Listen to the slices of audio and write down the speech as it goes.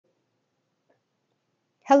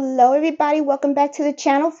Hello everybody, welcome back to the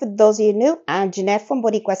channel. For those of you new, I'm Jeanette from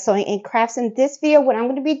Boricua Sewing and Crafts. In this video, what I'm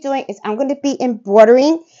going to be doing is I'm going to be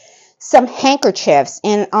embroidering some handkerchiefs.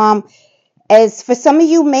 And as for some of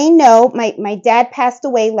you may know, my dad passed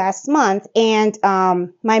away last month, and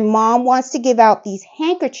my mom wants to give out these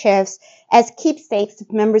handkerchiefs as keepsakes to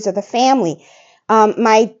members of the family.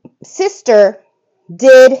 My sister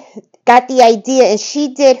got the idea, and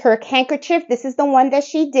she did her handkerchief. This is the one that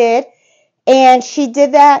she did. And she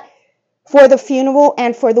did that for the funeral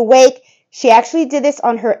and for the wake. She actually did this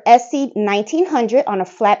on her SC 1900 on a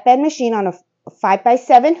flatbed machine on a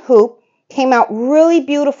 5x7 hoop. Came out really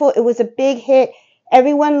beautiful. It was a big hit.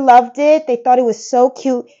 Everyone loved it. They thought it was so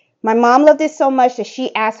cute. My mom loved it so much that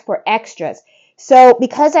she asked for extras. So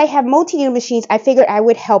because I have multi-needle machines, I figured I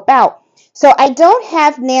would help out. So I don't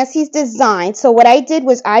have Nancy's design. So what I did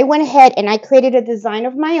was I went ahead and I created a design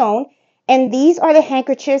of my own. And these are the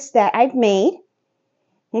handkerchiefs that I've made.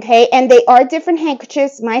 Okay, and they are different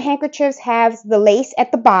handkerchiefs. My handkerchiefs have the lace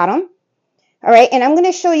at the bottom. All right, and I'm going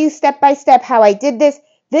to show you step by step how I did this.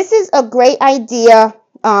 This is a great idea,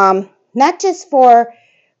 not just for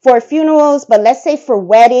funerals, but let's say for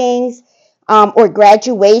weddings or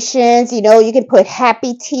graduations. You know, you can put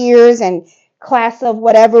happy tears and class of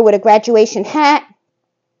whatever with a graduation hat,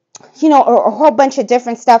 you know, or a whole bunch of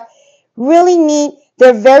different stuff. Really neat.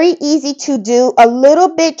 They're very easy to do, a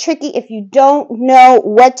little bit tricky if you don't know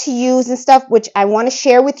what to use and stuff, which I want to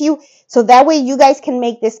share with you. So that way you guys can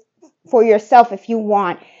make this for yourself if you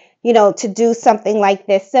want, you know, to do something like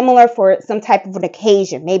this, similar for some type of an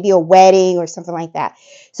occasion, maybe a wedding or something like that.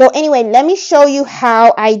 So anyway, let me show you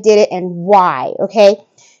how I did it and why, okay?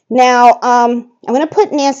 Now, I'm going to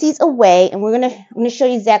put Nancy's away, and I'm going to show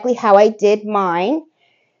you exactly how I did mine.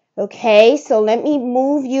 Okay, so let me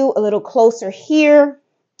move you a little closer here.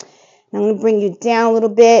 I'm going to bring you down a little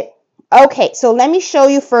bit. Okay, so let me show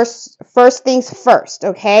you first things first,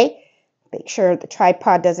 okay? Make sure the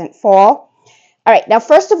tripod doesn't fall. All right, now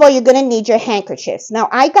first of all, you're going to need your handkerchiefs. Now,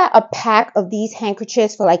 I got a pack of these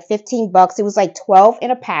handkerchiefs for like 15 bucks. It was like 12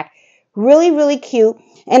 in a pack. Really, really cute.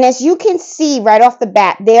 And as you can see right off the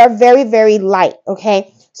bat, they are very, very light,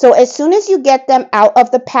 okay? So as soon as you get them out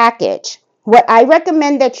of the package, what I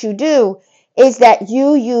recommend that you do is that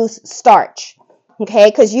you use starch, okay?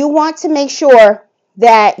 Because you want to make sure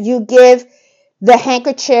that you give the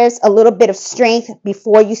handkerchiefs a little bit of strength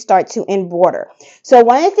before you start to embroider. So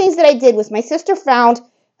one of the things that I did was my sister found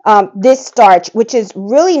this starch, which is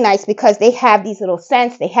really nice because they have these little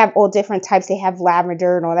scents. They have all different types. They have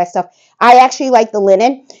lavender and all that stuff. I actually like the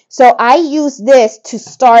linen. So I use this to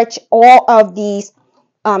starch all of these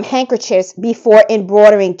handkerchiefs before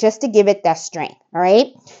embroidering, just to give it that strength. All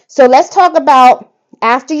right, so let's talk about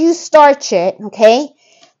after you starch it. Okay,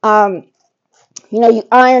 you know, you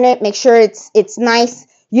iron it, make sure it's nice.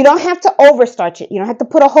 You don't have to over starch it. You don't have to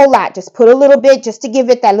put a whole lot. Just put a little bit, just to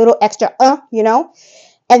give it that little extra you know.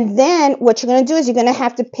 And then what you're going to do is you're going to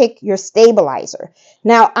have to pick your stabilizer.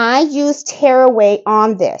 Now I use tearaway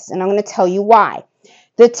on this, and I'm going to tell you why.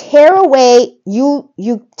 The tearaway, you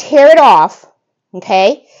tear it off.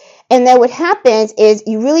 Okay, and then what happens is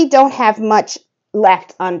you really don't have much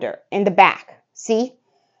left under in the back. See?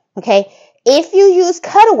 Okay, if you use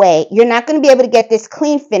cutaway, you're not going to be able to get this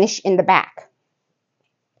clean finish in the back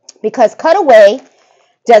because cutaway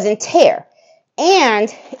doesn't tear.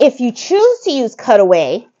 And if you choose to use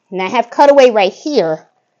cutaway, and I have cutaway right here,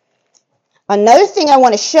 another thing I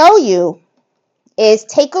want to show you is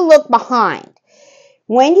take a look behind.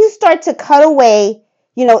 When you start to cut away,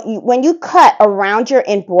 you know, when you cut around your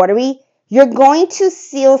embroidery, you're going to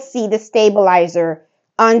still see the stabilizer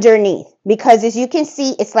underneath, because as you can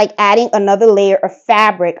see, it's like adding another layer of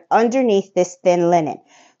fabric underneath this thin linen.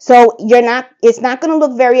 So it's not going to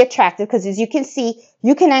look very attractive because as you can see,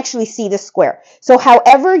 you can actually see the square. So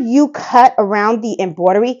however you cut around the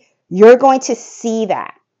embroidery, you're going to see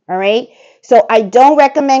that. All right. So I don't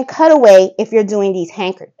recommend cutaway if you're doing these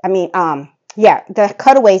the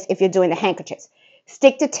cutaways if you're doing the handkerchiefs.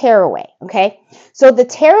 Stick to tearaway, okay? So the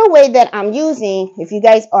tearaway that I'm using, if you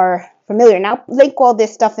guys are familiar, and I'll link all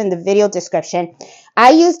this stuff in the video description.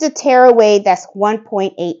 I use the tearaway that's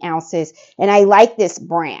 1.8 ounces, and I like this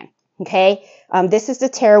brand, okay? This is the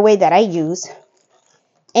tearaway that I use.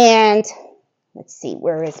 And let's see,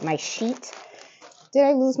 where is my sheet? Did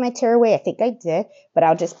I lose my tearaway? I think I did, but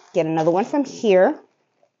I'll just get another one from here.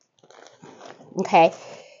 Okay,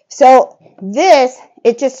 so this,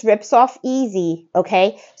 it just rips off easy,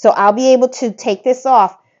 okay? So I'll be able to take this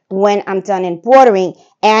off when I'm done embroidering,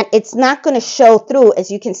 and it's not going to show through, as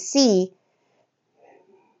you can see.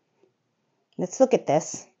 Let's look at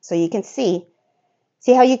this so you can see.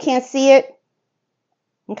 See how you can't see it?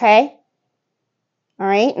 Okay. All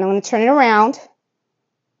right. And I'm going to turn it around.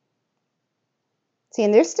 See,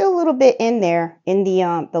 and there's still a little bit in there in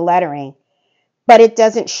the lettering, but it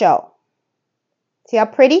doesn't show. See how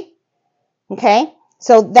pretty? Okay.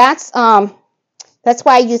 So that's why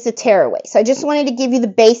I use the tearaway. So I just wanted to give you the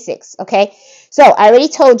basics. Okay. So I already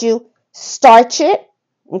told you, starch it.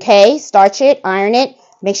 Okay. Starch it, iron it.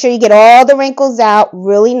 Make sure you get all the wrinkles out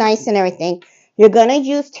really nice and everything. You're going to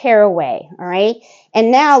use tearaway. All right. And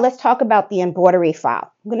now let's talk about the embroidery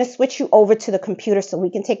file. I'm going to switch you over to the computer so we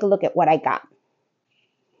can take a look at what I got.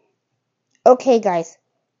 Okay, guys,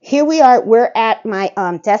 here we are. We're at my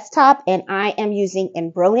desktop, and I am using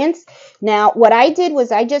Embroider. Now, what I did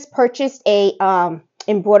was I just purchased a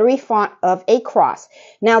embroidery font of a cross.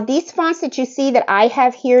 Now, these fonts that you see that I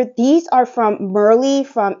have here, these are from Merle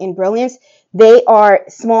from Embroider. They are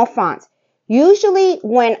small fonts. Usually,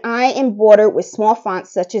 when I embroider with small fonts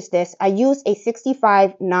such as this, I use a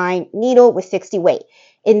 65-9 needle with 60 weight.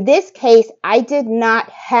 In this case, I did not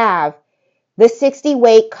have the 60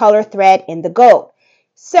 weight color thread in the gold.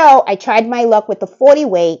 So I tried my luck with the 40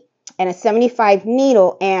 weight and a 75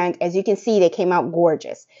 needle, and as you can see, they came out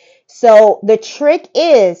gorgeous. So the trick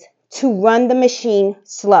is to run the machine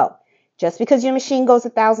slow. Just because your machine goes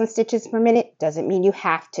 1,000 stitches per minute doesn't mean you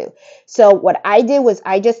have to. So what I did was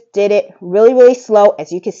I just did it really, really slow.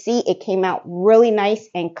 As you can see, it came out really nice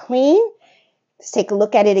and clean. Let's take a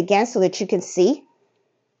look at it again so that you can see.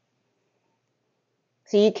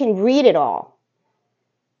 So you can read it all.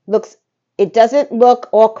 It doesn't look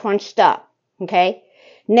all crunched up, okay?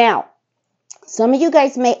 Now, some of you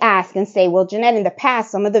guys may ask and say, well, Jeanette, in the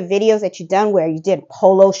past, some of the videos that you've done where you did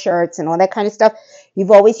polo shirts and all that kind of stuff,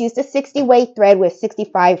 you've always used a 60 weight thread with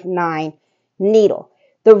 65-9 needle.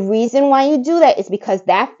 The reason why you do that is because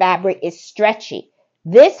that fabric is stretchy.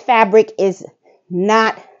 This fabric is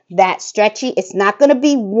not that stretchy. It's not going to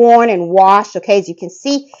be worn and washed, okay? As you can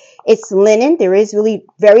see, it's linen. There is really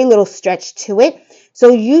very little stretch to it.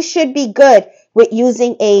 So you should be good with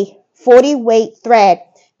using a 40 weight thread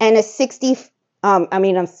and a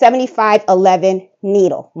 75-11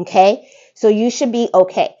 needle, okay? So you should be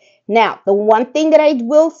okay. Now, the one thing that I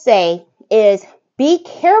will say is be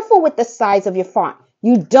careful with the size of your font.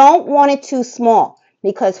 You don't want it too small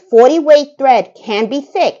because 40 weight thread can be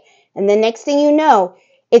thick. And the next thing you know,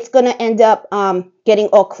 it's going to end up getting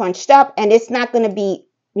all crunched up, and it's not going to be,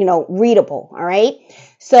 readable. All right.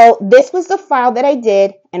 So this was the file that I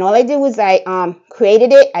did. And all I did was I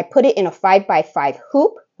created it. I put it in a 5x5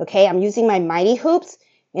 hoop. Okay. I'm using my Mighty hoops,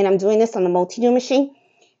 and I'm doing this on the multi-do machine.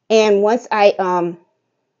 And once I,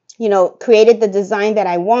 created the design that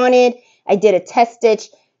I wanted, I did a test stitch.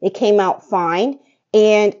 It came out fine.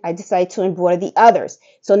 And I decided to embroider the others.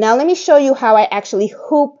 So now let me show you how I actually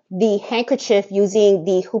hoop the handkerchief using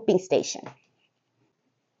the hooping station.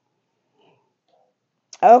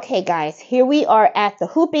 Okay, guys, here we are at the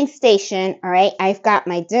hooping station. All right, I've got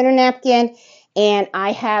my dinner napkin, and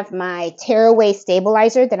I have my tearaway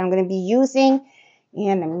stabilizer that I'm going to be using.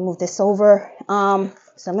 And let me move this over. So I'm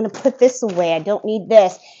going to put this away. I don't need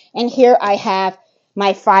this. And here I have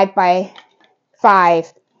my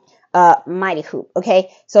 5x5 Mighty hoop.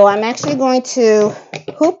 Okay, so I'm actually going to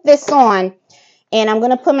hoop this on, and I'm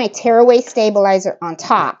going to put my tearaway stabilizer on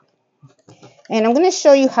top, and I'm going to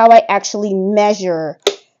show you how I actually measure,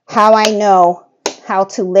 how I know how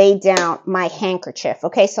to lay down my handkerchief.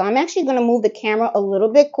 Okay, so I'm actually going to move the camera a little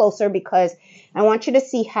bit closer because I want you to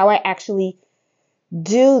see how I actually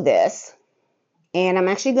do this, and I'm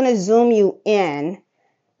actually going to zoom you in.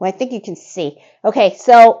 Well, I think you can see. Okay,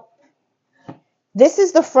 so this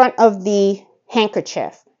is the front of the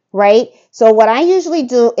handkerchief, right? So what I usually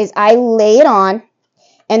do is I lay it on,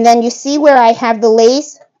 and then you see where I have the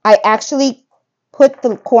lace? I actually put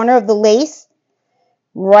the corner of the lace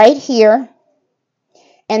right here.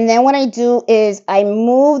 And then what I do is I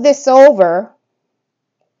move this over,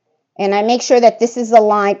 and I make sure that this is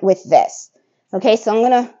aligned with this. Okay, so I'm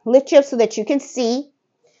going to lift you up so that you can see.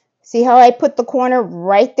 See how I put the corner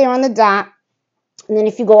right there on the dot? And then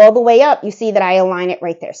if you go all the way up, you see that I align it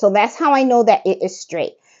right there. So that's how I know that it is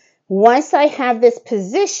straight. Once I have this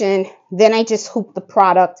position, then I just hoop the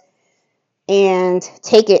product and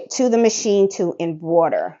take it to the machine to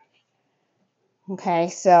embroider. Okay,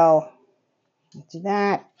 so do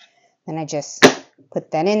that. Then I just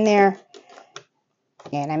put that in there.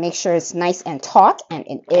 And I make sure it's nice and taut, and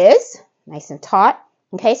it is nice and taut.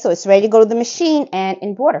 Okay, so it's ready to go to the machine and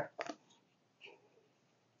embroider.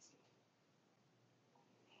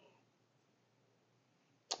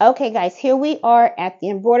 Okay, guys, here we are at the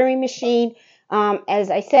embroidery machine. As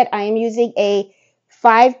I said, I am using a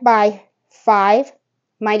 5x5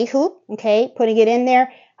 mighty hoop, okay, putting it in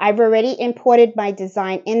there. I've already imported my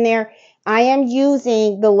design in there. I am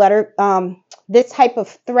using the letter, this type of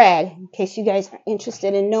thread, in case you guys are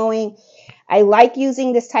interested in knowing. I like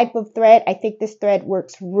using this type of thread. I think this thread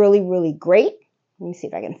works really, really great. Let me see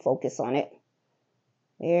if I can focus on it.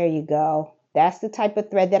 There you go. That's the type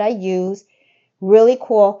of thread that I use. Really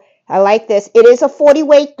cool. I like this. It is a 40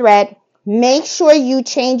 weight thread. Make sure you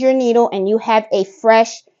change your needle and you have a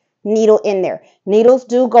fresh needle in there. Needles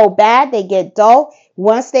do go bad. They get dull.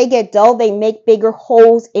 Once they get dull, they make bigger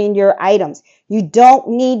holes in your items. You don't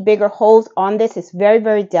need bigger holes on this. It's very,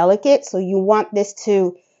 very delicate. So you want this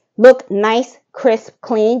to look nice, crisp,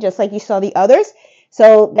 clean, just like you saw the others.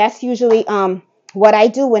 So that's usually what I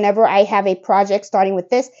do whenever I have a project starting with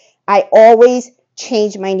this. I always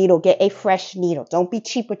change my needle, get a fresh needle. Don't be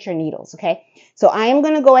cheap with your needles, okay? So I am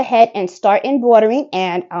going to go ahead and start embroidering,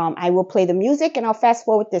 and I will play the music, and I'll fast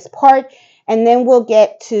forward this part, and then we'll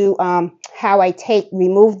get to how I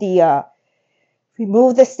remove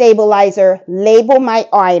the stabilizer, label my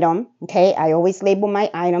item, okay? I always label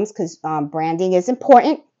my items because branding is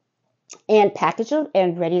important, and package them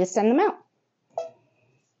and ready to send them out.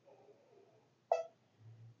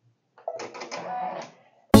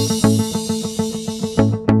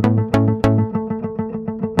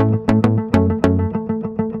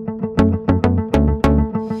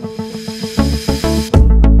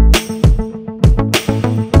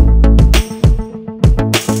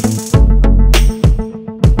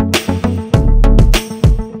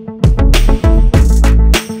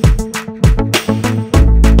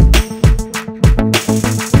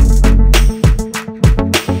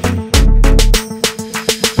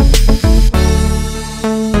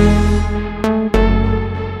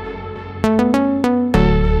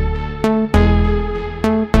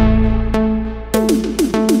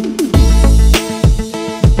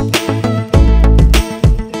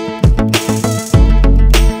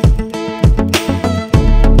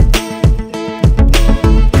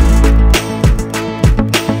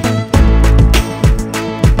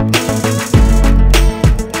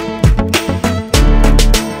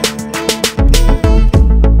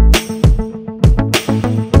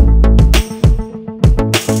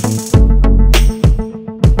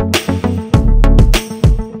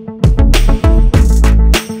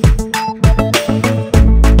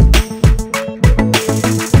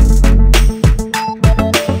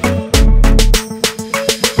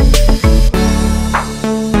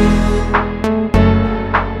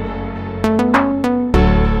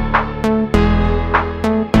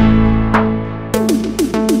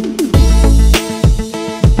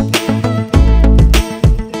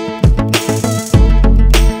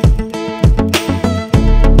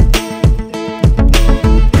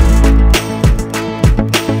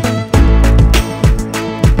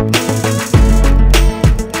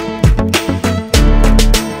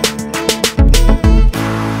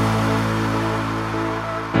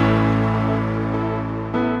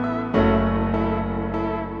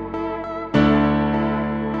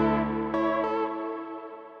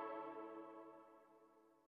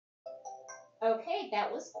 Okay,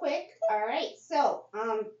 that was quick. All right, so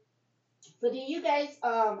for you guys,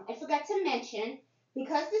 I forgot to mention,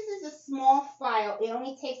 because this is a small file, it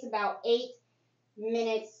only takes about 8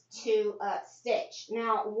 minutes to stitch.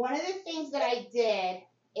 Now, one of the things that I did,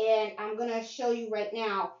 and I'm gonna show you right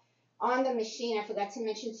now on the machine, I forgot to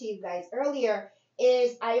mention to you guys earlier,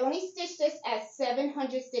 is I only stitch this at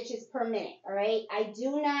 700 stitches per minute. All right, I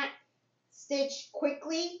do not stitch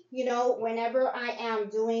quickly, you know, whenever I am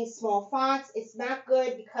doing small fonts. It's not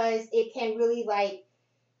good because it can really like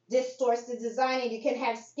distorts the design and you can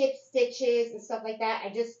have skip stitches and stuff like that.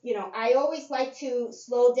 I just, you know, I always like to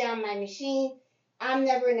slow down my machine. I'm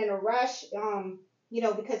never in a rush, you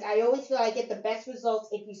know, because I always feel I get the best results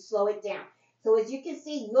if you slow it down. So as you can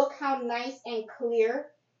see, look how nice and clear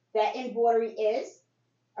that embroidery is.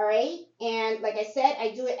 All right. And like I said,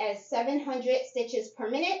 I do it at 700 stitches per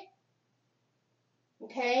minute.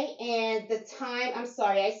 Okay, and the time, I'm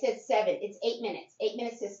sorry, I said 7. It's 8 minutes. 8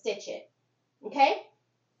 minutes to stitch it. Okay?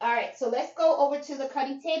 All right, so let's go over to the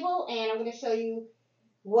cutting table, and I'm going to show you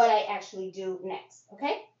what I actually do next.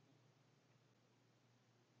 Okay?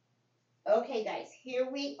 Okay, guys, here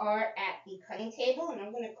we are at the cutting table, and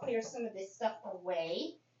I'm going to clear some of this stuff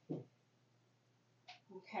away.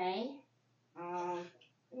 Okay? Let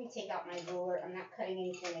me take out my ruler. I'm not cutting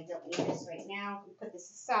anything. I don't need this right now. We'll put this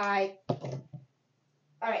aside.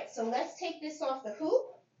 All right, so let's take this off the hoop.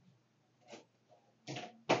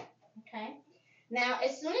 Okay. Now,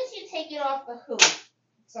 as soon as you take it off the hoop,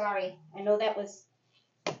 sorry, I know that was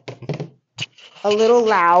a little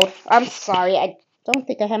loud. I'm sorry. I don't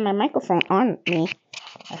think I have my microphone on me.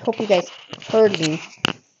 I hope you guys heard me.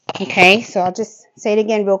 Okay, so I'll just say it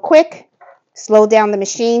again real quick. Slow down the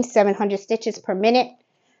machine, 700 stitches per minute.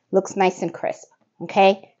 Looks nice and crisp.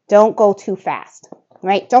 Okay, don't go too fast,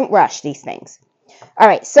 right? Don't rush these things. All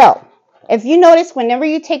right, so if you notice, whenever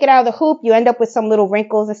you take it out of the hoop, you end up with some little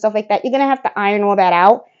wrinkles and stuff like that. You're going to have to iron all that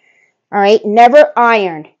out. All right, never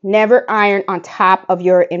iron on top of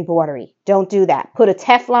your embroidery. Don't do that. Put a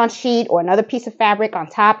Teflon sheet or another piece of fabric on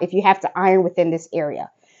top if you have to iron within this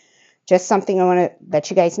area. Just something I want to let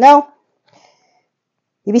you guys know.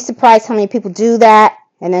 You'd be surprised how many people do that,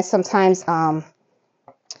 and then sometimes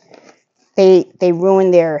they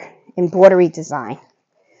ruin their embroidery design.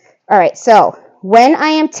 All right, so when I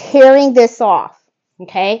am tearing this off,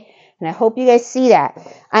 okay, and I hope you guys see that,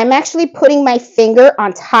 I'm actually putting my finger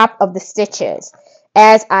on top of the stitches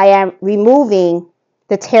as I am removing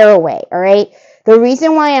the tearaway, all right? The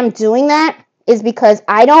reason why I'm doing that is because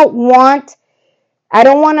I don't want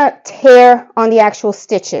to tear on the actual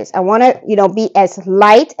stitches. I want to, be as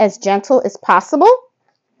light, as gentle as possible.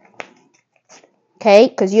 Okay,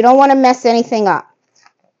 because you don't want to mess anything up.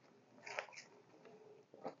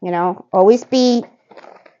 Always be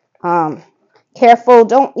careful.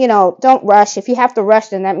 Don't rush. If you have to rush,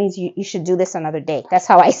 then that means you should do this another day. That's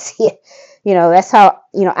how I see it. That's how,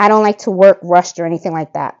 I don't like to work rushed or anything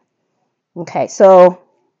like that. Okay, so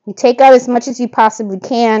you take out as much as you possibly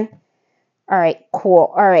can. All right,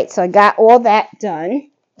 cool. All right, so I got all that done.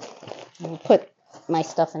 I'll put my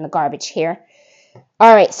stuff in the garbage here.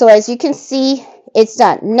 All right, so as you can see, it's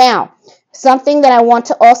done. Now, something that I want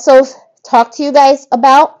to also talk to you guys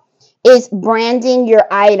about is branding your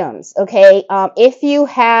items, okay? If you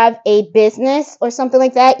have a business or something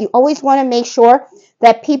like that, you always want to make sure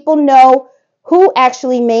that people know who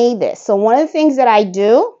actually made this. So one of the things that I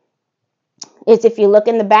do is, if you look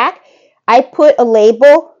in the back, I put a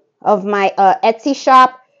label of my Etsy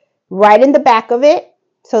shop right in the back of it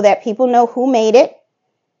so that people know who made it.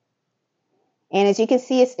 And as you can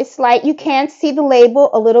see, it's light. You can see the label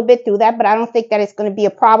a little bit through that, but I don't think that it's going to be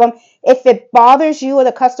a problem. If it bothers you or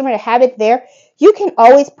the customer to have it there, you can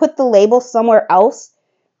always put the label somewhere else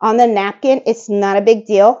on the napkin. It's not a big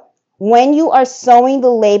deal. When you are sewing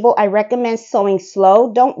the label, I recommend sewing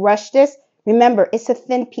slow. Don't rush this. Remember, it's a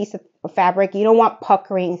thin piece of fabric. You don't want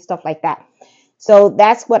puckering and stuff like that. So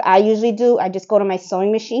that's what I usually do. I just go to my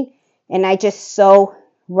sewing machine and I just sew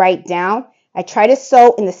right down. I try to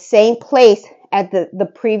sew in the same place as the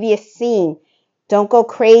previous seam. Don't go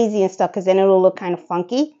crazy and stuff, because then it'll look kind of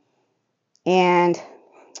funky. And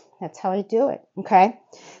that's how I do it. Okay.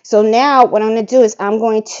 So now what I'm going to do is I'm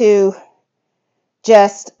going to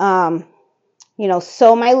just,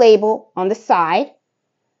 sew my label on the side.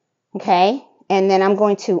 Okay. And then I'm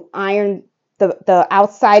going to iron the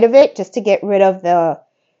outside of it just to get rid of the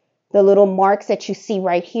little marks that you see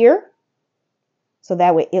right here. So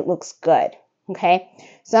that way it looks good. Okay.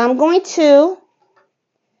 So I'm going to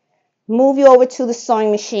move you over to the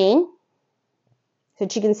sewing machine so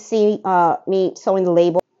that you can see me sewing the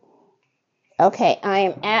label. Okay. I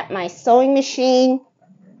am at my sewing machine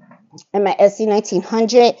and my SC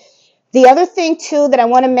 1900. The other thing too that I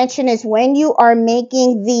want to mention is when you are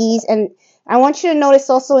making these, and I want you to notice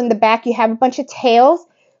also in the back you have a bunch of tails.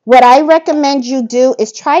 What I recommend you do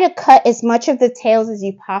is try to cut as much of the tails as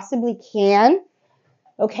you possibly can.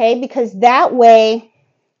 Okay, because that way,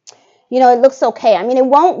 it looks okay. I mean, it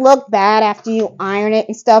won't look bad after you iron it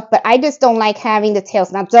and stuff, but I just don't like having the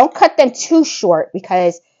tails. Now, don't cut them too short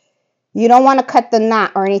because you don't want to cut the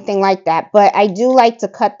knot or anything like that. But I do like to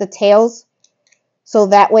cut the tails so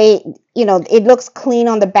that way, it looks clean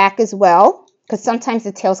on the back as well, because sometimes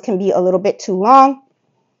the tails can be a little bit too long.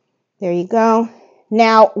 There you go.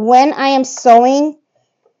 Now, when I am sewing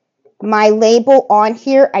my label on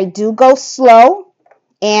here, I do go slow.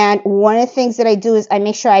 And one of the things that I do is I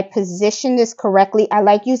make sure I position this correctly. I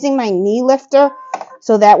like using my knee lifter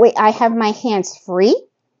so that way I have my hands free.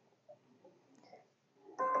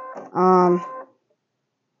 And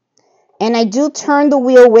I do turn the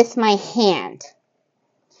wheel with my hand,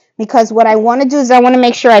 because what I want to do is I want to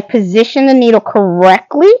make sure I position the needle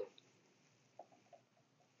correctly.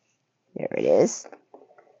 There it is.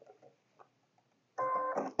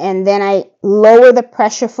 And then I lower the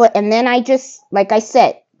pressure foot, and then I just, like I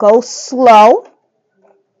said, go slow,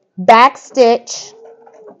 back stitch.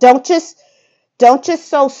 Don't just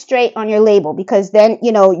sew straight on your label, because then,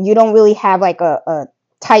 you don't really have like a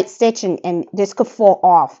tight stitch, and this could fall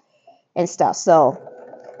off and stuff. So,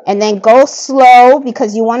 and then go slow,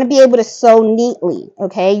 because you want to be able to sew neatly.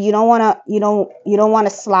 Okay. You don't want a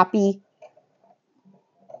sloppy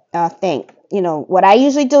thing. What I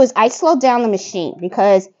usually do is I slow down the machine,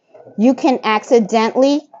 because you can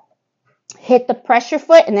accidentally hit the pressure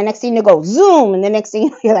foot, and the next thing you go zoom, and the next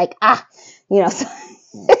thing you're like, so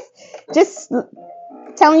just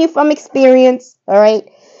telling you from experience. All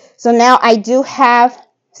right. So now I do have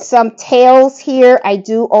some tails here. I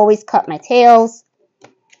do always cut my tails.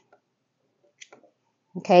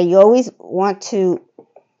 Okay. You always want to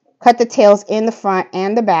cut the tails in the front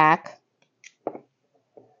and the back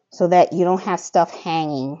so that you don't have stuff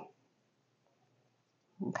hanging.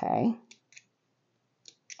 Okay.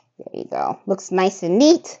 There you go. Looks nice and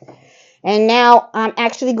neat. And now I'm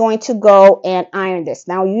actually going to go and iron this.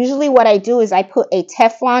 Now, usually what I do is I put a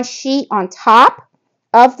Teflon sheet on top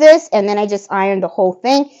of this, and then I just iron the whole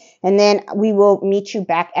thing. And then we will meet you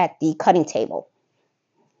back at the cutting table.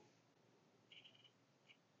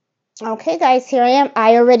 Okay, guys, here I am.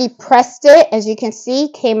 I already pressed it. As you can see,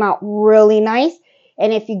 came out really nice.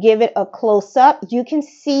 And if you give it a close-up, you can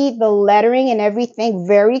see the lettering and everything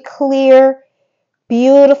very clear.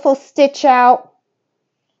 Beautiful stitch out.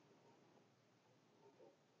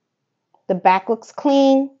 The back looks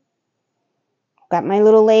clean. Got my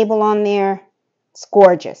little label on there. It's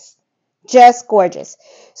gorgeous. Just gorgeous.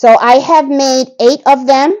 So I have made 8 of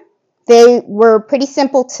them. They were pretty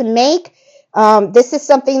simple to make. This is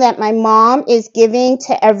something that my mom is giving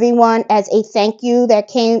to everyone as a thank you that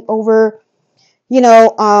came over,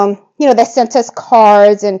 that sent us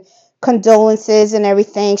cards and condolences and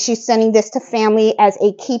everything. She's sending this to family as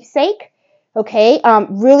a keepsake. Okay.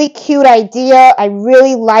 Really cute idea. I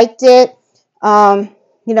really liked it.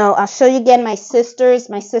 I'll show you again my sister's.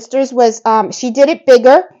 My sister's was, she did it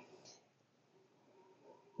bigger.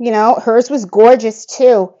 Hers was gorgeous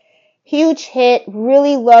too. Huge hit.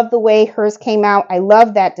 Really love the way hers came out. I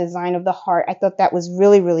love that design of the heart. I thought that was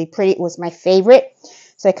really, really pretty. It was my favorite.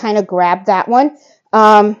 So I kind of grabbed that one.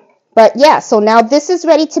 But yeah, so now this is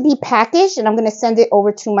ready to be packaged, and I'm going to send it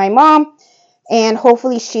over to my mom, and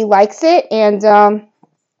hopefully she likes it. And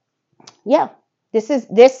yeah, this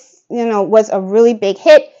was a really big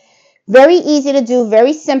hit. Very easy to do,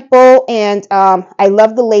 very simple, and I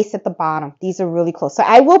love the lace at the bottom. These are really cool. So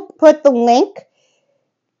I will put the link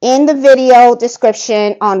in the video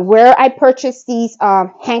description on where I purchased these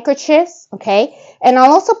handkerchiefs, okay? And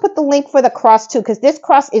I'll also put the link for the cross too, because this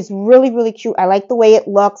cross is really, really cute. I like the way it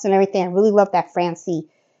looks and everything. I really love that fancy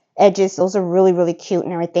edges. Those are really, really cute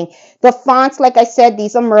and everything. The fonts, like I said,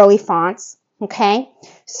 these are Merly fonts, okay?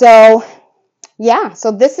 So yeah,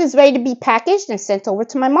 so this is ready to be packaged and sent over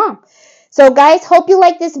to my mom. So guys, hope you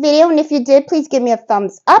liked this video, and if you did, please give me a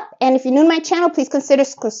thumbs up. And if you're new to my channel, please consider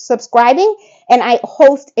subscribing. And I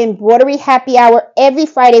host Embroidery Happy Hour every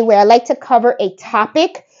Friday, where I like to cover a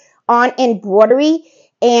topic on embroidery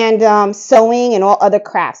and sewing and all other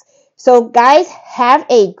crafts. So guys, have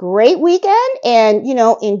a great weekend and,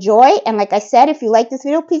 enjoy. And like I said, if you like this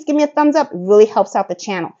video, please give me a thumbs up. It really helps out the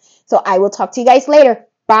channel. So I will talk to you guys later.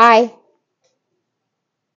 Bye.